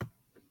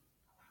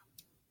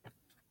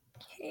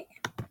Okay.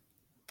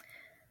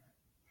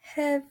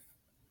 Have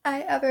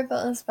I ever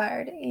felt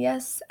inspired?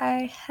 Yes,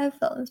 I have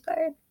felt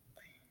inspired.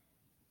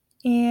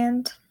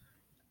 And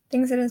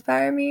things that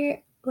inspire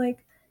me,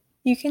 like,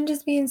 you can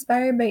just be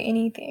inspired by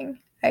anything.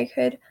 I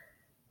could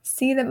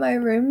see that my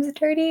room's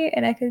dirty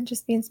and I could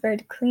just be inspired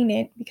to clean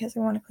it because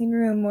I want a clean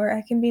room, or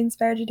I can be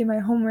inspired to do my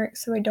homework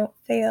so I don't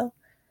fail.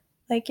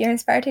 Like, you're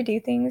inspired to do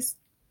things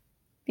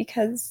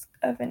because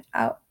of an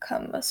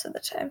outcome most of the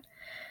time.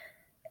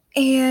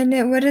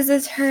 And what does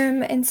the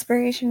term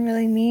inspiration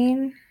really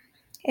mean?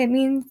 It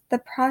means the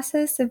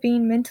process of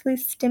being mentally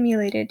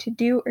stimulated to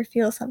do or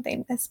feel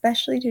something,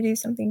 especially to do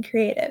something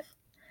creative.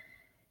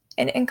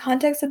 And in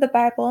context of the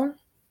Bible,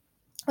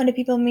 what do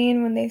people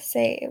mean when they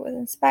say it was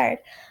inspired?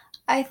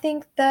 I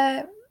think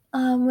that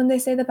when they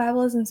say the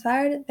Bible is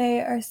inspired,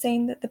 they are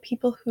saying that the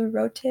people who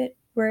wrote it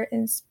were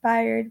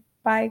inspired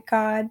by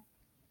God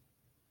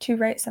to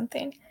write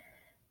something.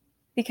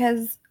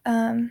 Because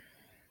I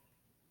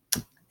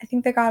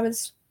think that God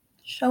was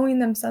showing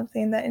them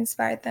something that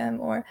inspired them,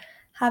 or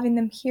having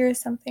them hear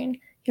something.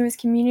 He was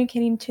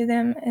communicating to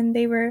them, and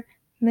they were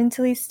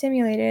mentally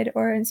stimulated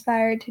or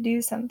inspired to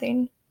do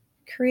something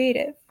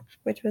creative,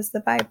 which was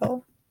the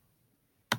Bible.